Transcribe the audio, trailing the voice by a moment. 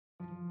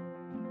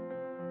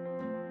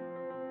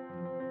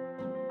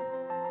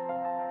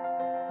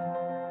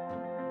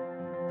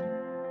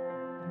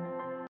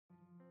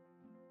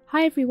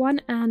Hi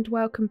everyone and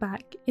welcome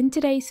back. In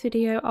today's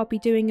video I'll be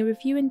doing a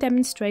review and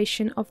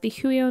demonstration of the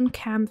Huion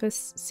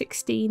Kamvas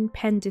 16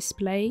 pen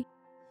display.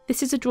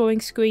 This is a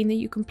drawing screen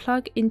that you can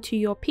plug into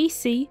your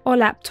PC or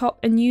laptop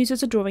and use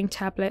as a drawing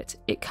tablet.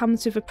 It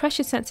comes with a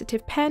pressure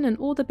sensitive pen and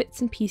all the bits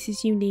and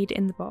pieces you need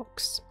in the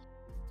box.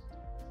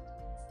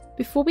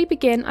 Before we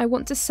begin, I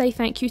want to say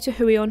thank you to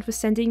Huion for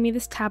sending me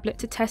this tablet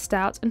to test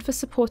out and for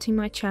supporting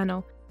my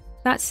channel.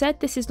 That said,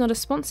 this is not a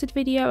sponsored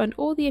video and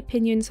all the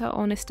opinions are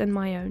honest and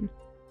my own.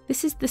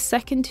 This is the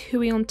second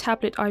Huion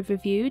tablet I've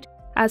reviewed.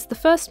 As the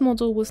first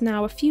model was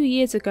now a few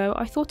years ago,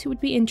 I thought it would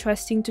be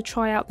interesting to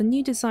try out the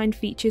new design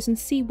features and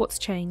see what's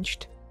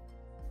changed.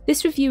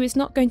 This review is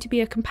not going to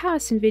be a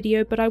comparison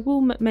video, but I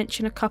will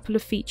mention a couple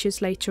of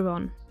features later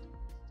on.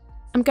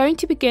 I'm going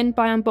to begin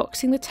by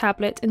unboxing the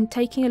tablet and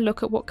taking a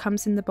look at what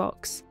comes in the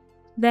box.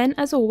 Then,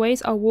 as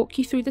always, I'll walk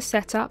you through the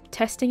setup,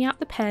 testing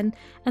out the pen,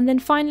 and then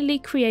finally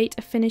create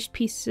a finished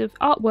piece of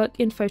artwork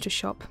in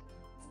Photoshop.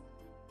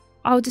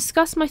 I'll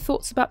discuss my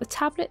thoughts about the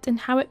tablet and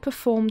how it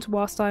performed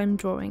whilst I am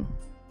drawing.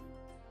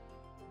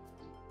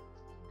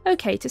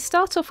 Okay, to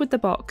start off with the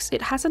box,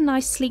 it has a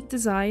nice sleek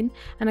design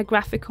and a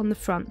graphic on the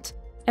front.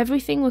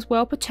 Everything was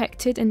well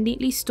protected and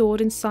neatly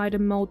stored inside a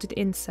moulded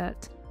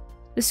insert.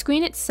 The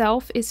screen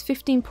itself is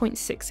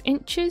 15.6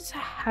 inches,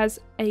 has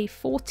a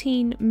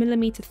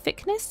 14mm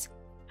thickness,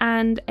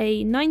 and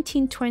a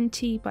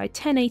 1920 by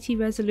 1080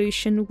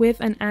 resolution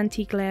with an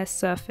anti-glare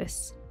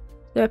surface.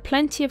 There are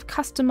plenty of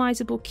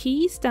customizable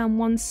keys down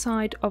one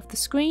side of the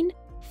screen,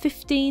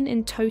 15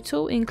 in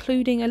total,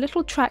 including a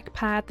little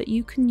trackpad that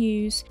you can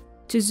use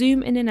to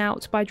zoom in and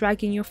out by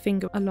dragging your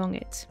finger along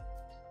it.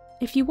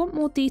 If you want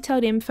more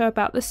detailed info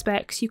about the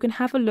specs, you can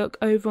have a look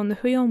over on the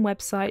Huion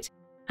website,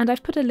 and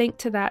I've put a link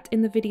to that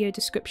in the video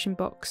description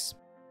box.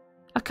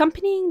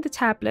 Accompanying the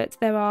tablet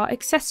there are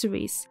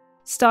accessories,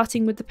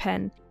 starting with the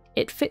pen.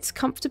 It fits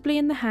comfortably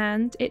in the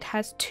hand, it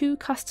has two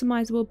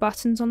customizable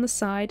buttons on the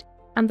side,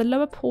 and the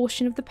lower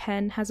portion of the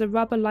pen has a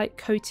rubber-like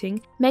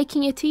coating,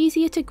 making it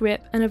easier to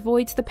grip and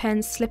avoids the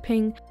pen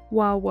slipping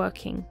while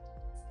working.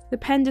 The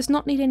pen does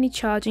not need any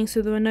charging,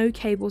 so there are no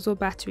cables or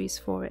batteries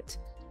for it.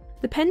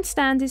 The pen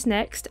stand is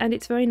next, and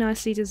it's very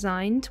nicely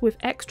designed, with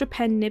extra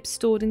pen nibs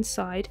stored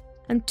inside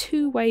and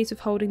two ways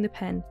of holding the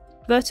pen,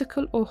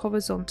 vertical or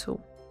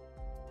horizontal.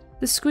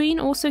 The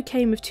screen also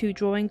came with two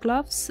drawing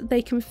gloves.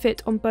 They can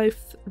fit on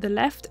both the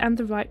left and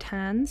the right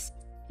hands.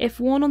 If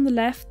worn on the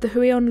left, the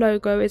Huion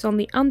logo is on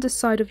the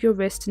underside of your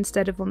wrist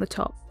instead of on the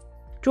top.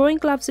 Drawing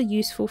gloves are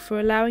useful for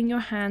allowing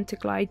your hand to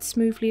glide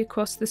smoothly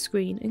across the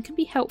screen and can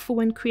be helpful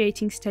when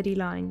creating steady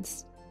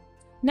lines.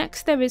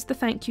 Next there is the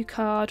thank you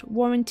card,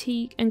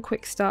 warranty and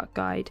quick start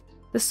guide.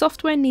 The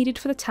software needed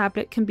for the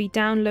tablet can be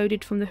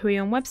downloaded from the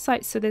Huion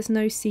website, so there's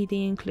no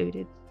CD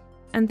included.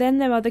 And then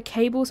there are the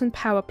cables and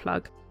power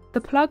plug. The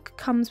plug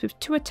comes with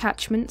two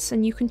attachments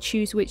and you can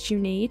choose which you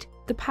need.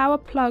 The power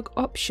plug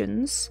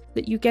options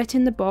that you get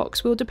in the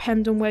box will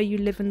depend on where you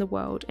live in the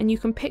world, and you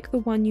can pick the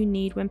one you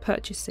need when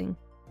purchasing.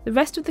 The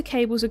rest of the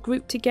cables are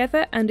grouped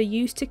together and are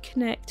used to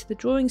connect the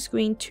drawing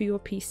screen to your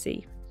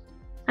PC.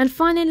 And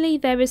finally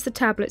there is the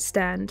tablet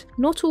stand.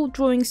 Not all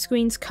drawing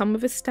screens come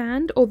with a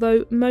stand,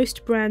 although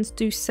most brands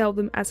do sell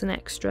them as an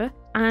extra,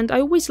 and I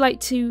always like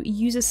to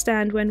use a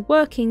stand when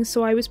working,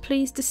 so I was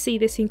pleased to see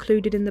this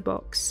included in the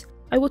box.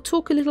 I will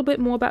talk a little bit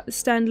more about the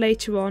stand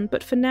later on,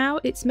 but for now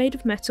it's made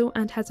of metal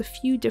and has a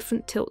few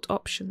different tilt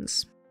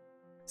options.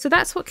 So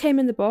that's what came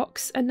in the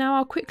box, and now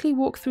I'll quickly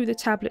walk through the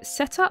tablet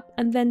setup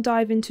and then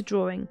dive into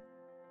drawing.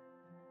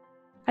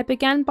 I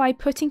began by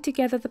putting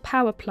together the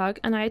power plug,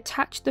 and I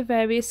attached the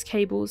various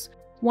cables,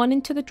 one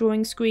into the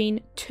drawing screen,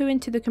 two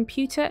into the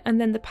computer,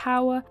 and then the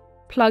power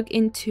plug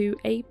into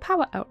a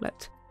power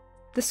outlet.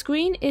 The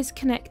screen is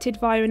connected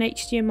via an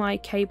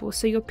HDMI cable,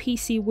 so your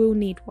PC will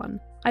need one.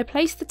 I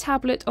placed the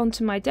tablet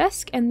onto my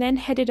desk and then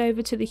headed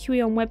over to the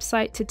Huion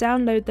website to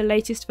download the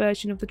latest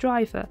version of the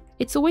driver.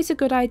 It's always a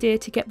good idea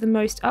to get the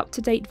most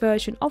up-to-date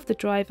version of the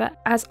driver,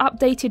 as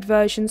updated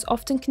versions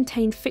often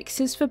contain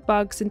fixes for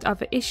bugs and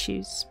other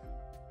issues.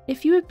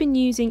 If you have been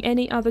using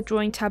any other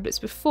drawing tablets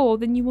before,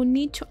 then you will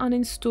need to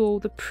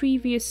uninstall the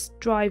previous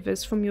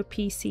drivers from your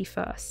PC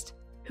first.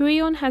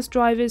 Huion has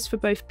drivers for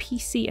both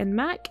PC and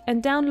Mac,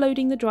 and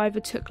downloading the driver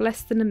took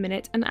less than a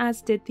minute, and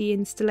as did the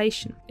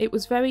installation. It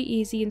was very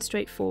easy and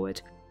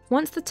straightforward.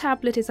 Once the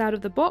tablet is out of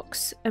the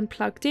box and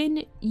plugged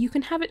in, you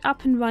can have it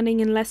up and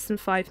running in less than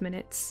 5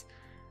 minutes.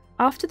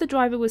 After the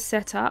driver was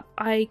set up,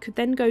 I could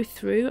then go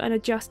through and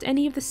adjust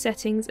any of the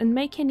settings and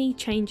make any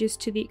changes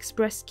to the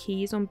express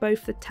keys on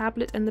both the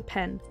tablet and the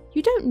pen.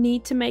 You don't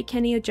need to make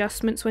any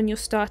adjustments when you're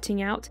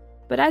starting out,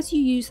 but as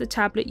you use the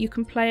tablet you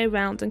can play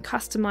around and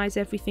customize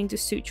everything to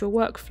suit your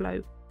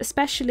workflow,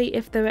 especially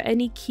if there are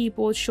any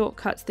keyboard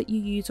shortcuts that you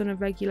use on a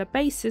regular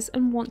basis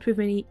and want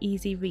within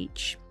easy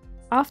reach.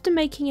 After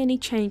making any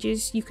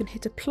changes, you can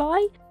hit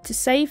apply to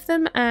save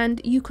them, and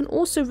you can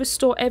also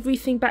restore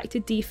everything back to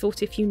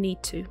default if you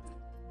need to.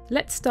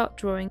 Let's start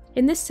drawing.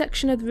 In this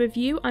section of the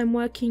review I'm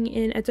working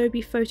in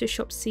Adobe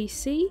Photoshop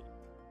CC.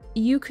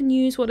 You can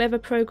use whatever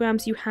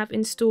programs you have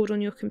installed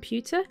on your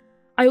computer.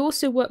 I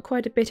also work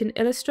quite a bit in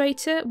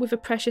Illustrator with a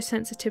pressure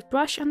sensitive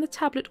brush, and the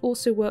tablet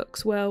also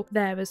works well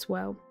there as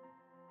well.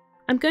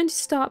 I'm going to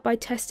start by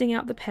testing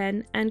out the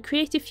pen and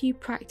create a few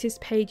practice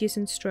pages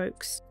and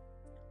strokes.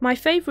 My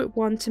favourite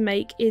one to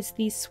make is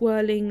these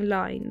swirling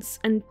lines,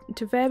 and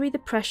to vary the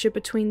pressure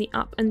between the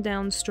up and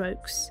down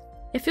strokes.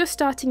 If you're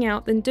starting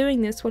out, then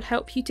doing this will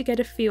help you to get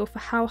a feel for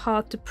how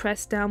hard to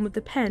press down with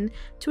the pen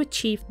to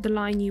achieve the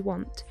line you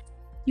want.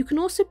 You can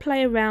also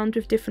play around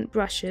with different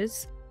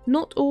brushes.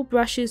 Not all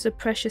brushes are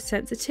pressure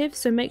sensitive,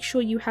 so make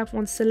sure you have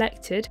one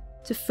selected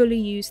to fully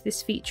use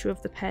this feature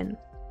of the pen.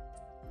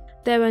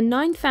 There are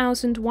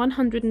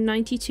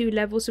 9,192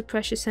 levels of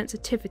pressure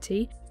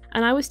sensitivity,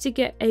 and I was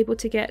able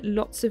to get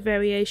lots of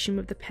variation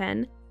with the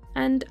pen,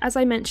 and as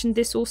I mentioned,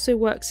 this also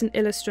works in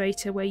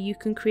Illustrator where you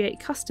can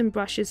create custom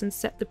brushes and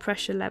set the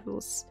pressure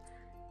levels.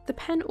 The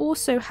pen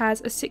also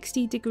has a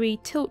 60-degree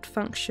tilt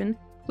function,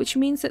 which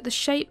means that the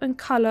shape and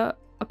colour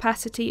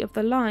opacity of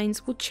the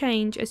lines will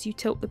change as you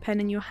tilt the pen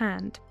in your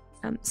hand,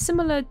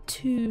 similar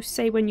to,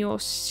 say, when you're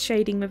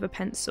shading with a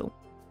pencil.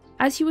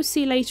 As you will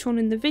see later on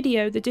in the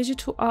video, the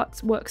digital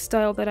artwork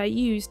style that I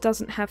use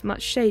doesn't have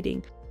much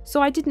shading,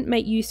 so I didn't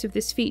make use of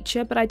this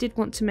feature, but I did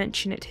want to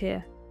mention it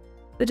here.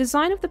 The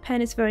design of the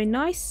pen is very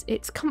nice,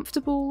 it's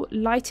comfortable,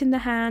 light in the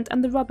hand,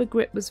 and the rubber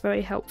grip was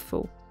very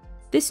helpful.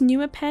 This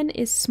newer pen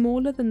is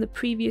smaller than the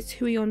previous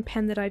Huion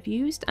pen that I've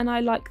used, and I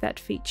like that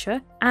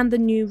feature, and the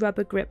new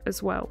rubber grip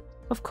as well.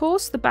 Of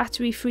course, the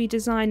battery-free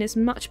design is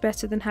much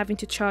better than having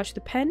to charge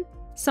the pen,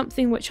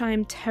 something which I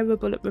am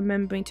terrible at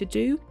remembering to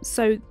do,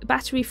 so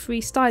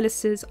battery-free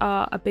styluses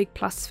are a big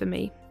plus for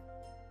me.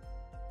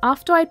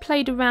 After I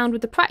played around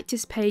with the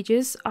practice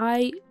pages,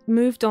 I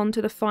moved on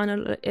to the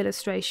final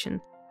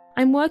illustration.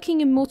 I'm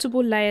working in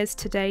multiple layers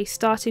today,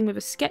 starting with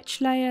a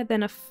sketch layer,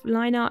 then a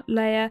line art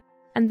layer,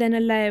 and then a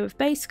layer of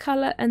base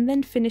colour, and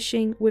then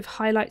finishing with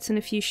highlights and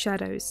a few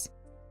shadows.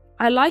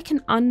 I like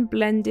an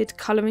unblended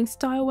colouring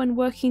style when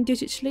working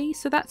digitally,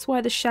 so that's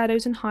why the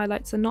shadows and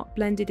highlights are not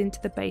blended into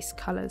the base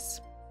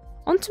colours.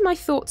 On to my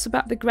thoughts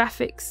about the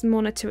graphics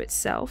monitor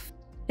itself.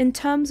 In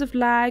terms of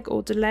lag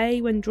or delay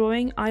when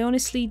drawing, I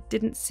honestly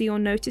didn't see or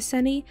notice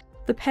any.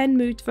 The pen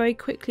moved very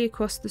quickly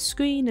across the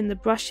screen and the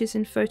brushes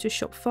in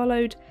Photoshop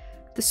followed.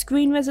 The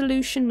screen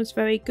resolution was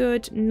very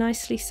good,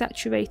 nicely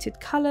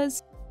saturated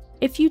colours.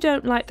 If you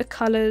don't like the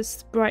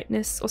colours,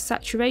 brightness or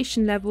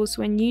saturation levels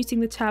when using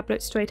the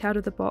tablet straight out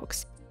of the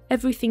box,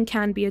 everything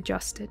can be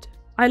adjusted.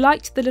 I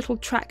liked the little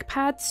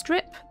trackpad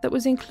strip that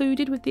was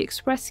included with the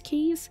express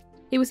keys.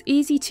 It was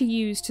easy to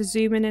use to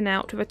zoom in and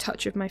out with a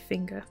touch of my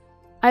finger.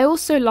 I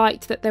also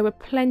liked that there were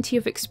plenty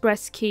of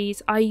express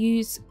keys. I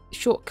use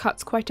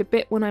shortcuts quite a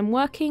bit when I'm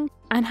working,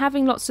 and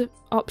having lots of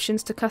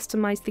options to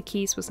customize the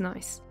keys was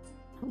nice.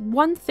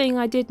 One thing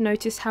I did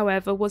notice,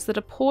 however, was that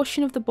a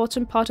portion of the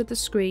bottom part of the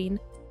screen,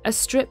 a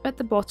strip at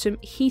the bottom,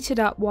 heated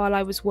up while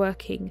I was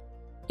working.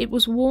 It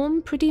was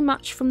warm pretty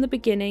much from the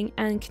beginning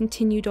and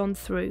continued on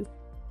through.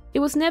 It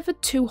was never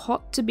too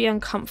hot to be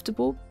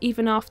uncomfortable,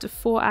 even after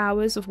 4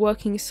 hours of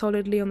working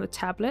solidly on the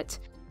tablet,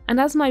 and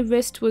as my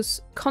wrist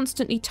was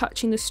constantly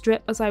touching the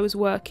strip as I was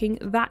working,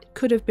 that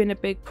could have been a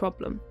big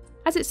problem.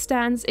 As it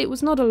stands, it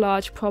was not a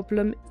large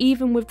problem,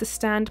 even with the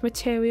stand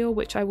material,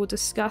 which I will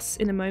discuss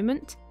in a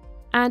moment.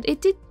 And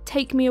it did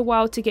take me a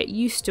while to get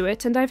used to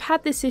it, and I've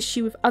had this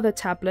issue with other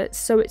tablets,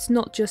 so it's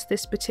not just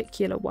this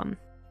particular one.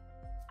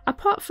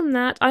 Apart from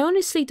that, I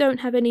honestly don't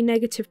have any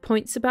negative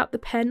points about the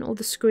pen or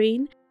the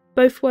screen.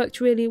 Both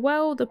worked really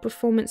well, the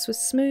performance was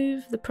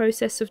smooth, the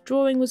process of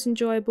drawing was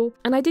enjoyable,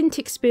 and I didn't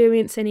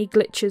experience any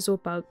glitches or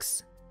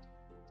bugs.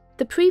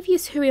 The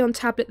previous Huion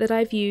tablet that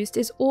I've used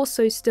is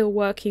also still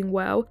working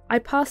well. I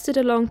passed it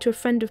along to a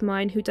friend of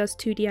mine who does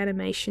 2D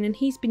animation, and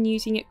he's been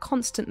using it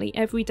constantly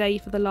every day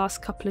for the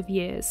last couple of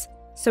years,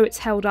 so it's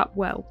held up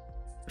well.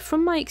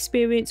 From my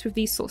experience with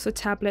these sorts of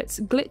tablets,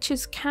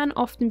 glitches can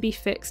often be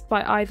fixed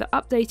by either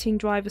updating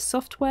driver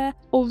software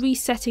or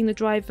resetting the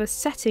driver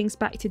settings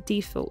back to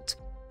default.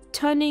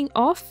 Turning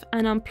off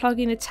and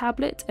unplugging the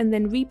tablet and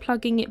then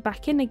replugging it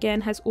back in again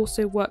has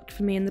also worked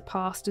for me in the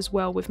past as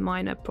well with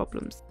minor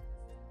problems.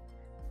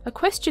 A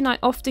question I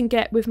often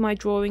get with my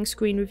drawing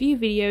screen review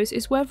videos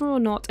is whether or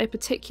not a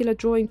particular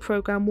drawing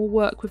program will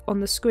work on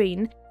the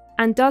screen,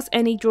 and does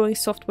any drawing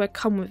software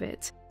come with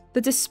it. The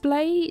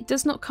display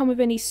does not come with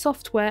any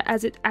software,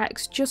 as it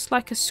acts just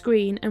like a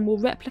screen and will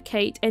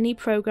replicate any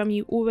program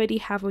you already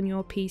have on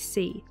your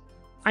PC.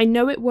 I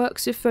know it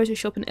works with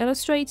Photoshop and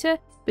Illustrator,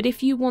 but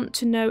if you want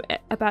to know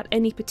about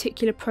any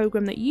particular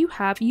program that you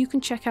have, you can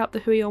check out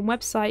the Huion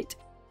website,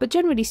 but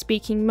generally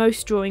speaking,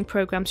 most drawing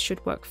programs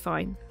should work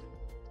fine.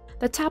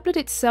 The tablet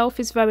itself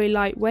is very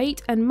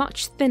lightweight and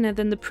much thinner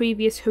than the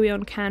previous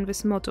Huion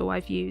Kamvas model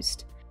I've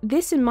used.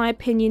 This, in my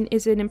opinion,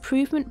 is an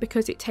improvement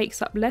because it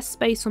takes up less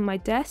space on my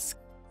desk,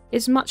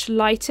 is much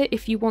lighter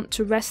if you want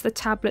to rest the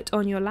tablet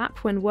on your lap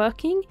when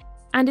working,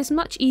 and is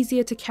much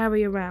easier to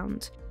carry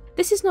around.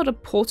 This is not a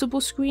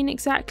portable screen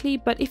exactly,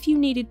 but if you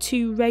needed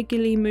to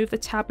regularly move the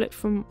tablet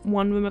from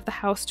one room of the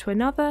house to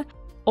another,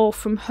 or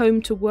from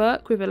home to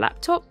work with a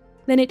laptop,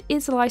 then it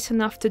is light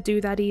enough to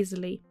do that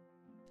easily.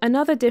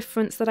 Another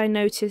difference that I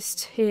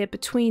noticed here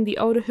between the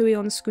older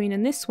Huion screen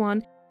and this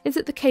one is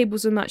that the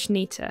cables are much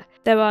neater.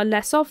 There are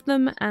less of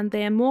them and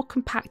they are more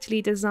compactly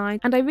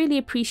designed, and I really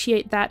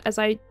appreciate that, as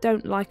I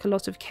don't like a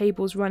lot of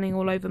cables running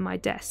all over my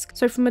desk.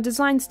 So from a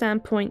design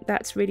standpoint,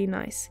 that's really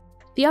nice.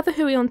 The other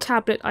Huion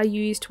tablet I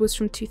used was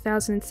from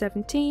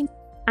 2017,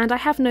 and I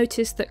have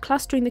noticed that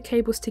clustering the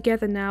cables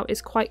together now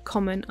is quite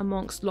common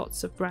amongst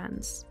lots of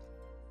brands.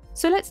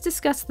 So let's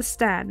discuss the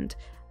stand.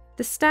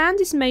 The stand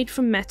is made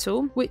from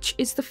metal, which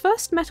is the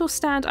first metal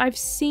stand I've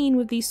seen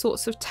with these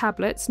sorts of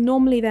tablets.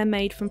 Normally they're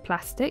made from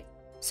plastic.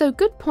 So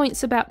good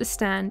points about the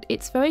stand: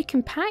 it's very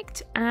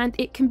compact and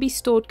it can be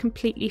stored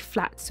completely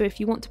flat, so if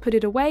you want to put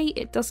it away,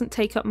 it doesn't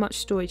take up much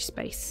storage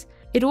space.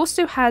 It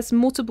also has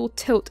multiple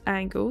tilt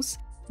angles.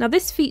 Now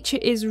this feature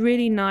is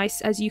really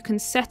nice, as you can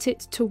set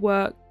it to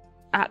work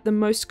at the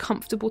most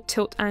comfortable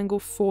tilt angle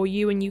for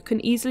you, and you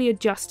can easily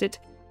adjust it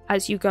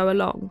as you go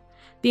along.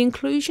 The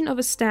inclusion of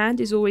a stand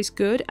is always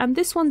good, and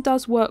this one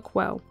does work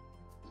well.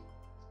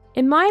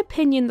 In my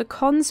opinion, the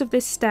cons of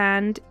this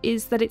stand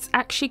is that it's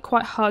actually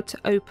quite hard to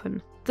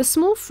open. The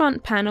small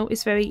front panel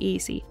is very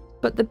easy,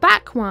 but the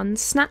back one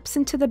snaps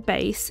into the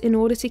base in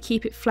order to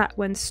keep it flat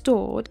when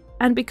stored,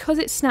 and because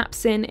it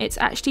snaps in, it's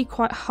actually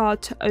quite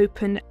hard to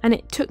open, and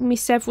it took me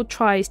several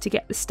tries to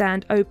get the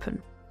stand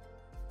open.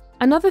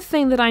 Another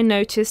thing that I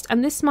noticed,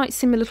 and this might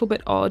seem a little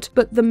bit odd,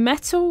 but the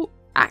metal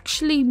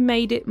actually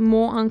made it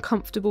more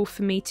uncomfortable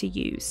for me to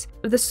use.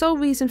 The sole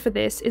reason for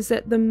this is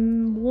that the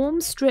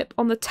warm strip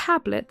on the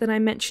tablet that I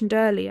mentioned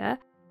earlier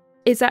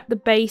is at the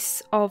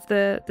base of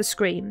the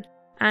screen,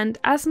 and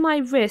as my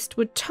wrist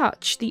would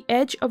touch the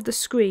edge of the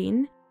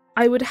screen,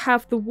 I would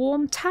have the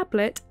warm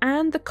tablet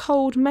and the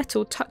cold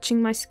metal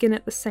touching my skin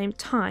at the same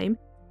time,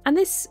 and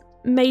this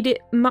made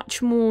it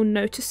much more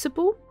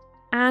noticeable,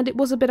 and it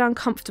was a bit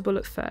uncomfortable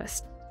at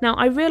first. Now,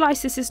 I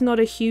realise this is not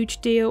a huge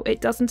deal,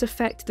 it doesn't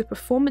affect the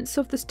performance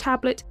of this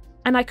tablet,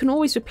 and I can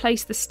always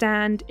replace the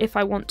stand if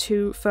I want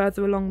to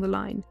further along the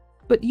line.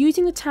 But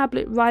using the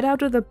tablet right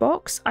out of the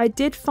box, I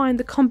did find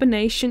the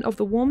combination of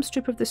the warm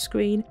strip of the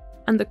screen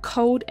and the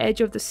cold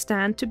edge of the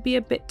stand to be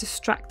a bit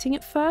distracting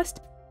at first,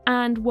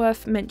 and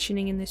worth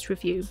mentioning in this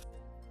review.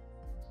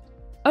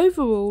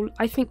 Overall,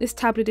 I think this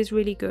tablet is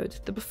really good.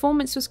 The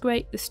performance was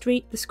great, the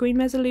screen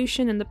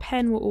resolution and the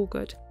pen were all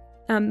good.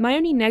 My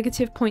only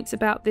negative points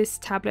about this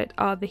tablet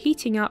are the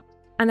heating up,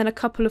 and then a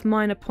couple of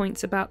minor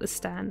points about the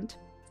stand.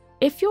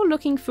 If you're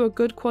looking for a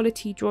good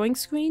quality drawing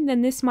screen,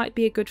 then this might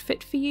be a good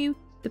fit for you.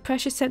 The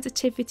pressure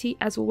sensitivity,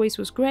 as always,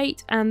 was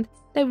great, and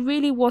there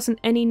really wasn't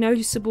any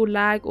noticeable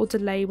lag or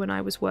delay when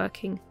I was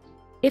working.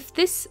 If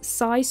this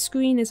size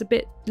screen is a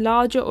bit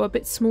larger or a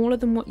bit smaller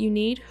than what you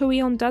need,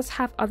 Huion does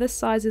have other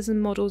sizes and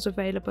models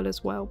available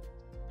as well.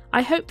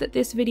 I hope that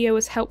this video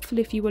was helpful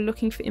if you were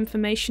looking for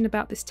information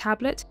about this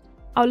tablet.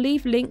 I'll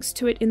leave links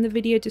to it in the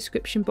video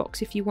description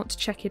box if you want to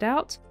check it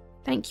out.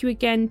 Thank you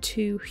again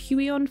to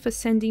Huion for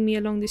sending me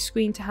along this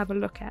screen to have a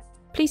look at.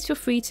 Please feel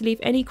free to leave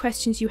any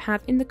questions you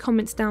have in the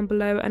comments down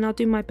below, and I'll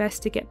do my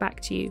best to get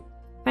back to you.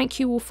 Thank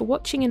you all for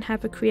watching and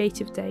have a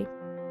creative day.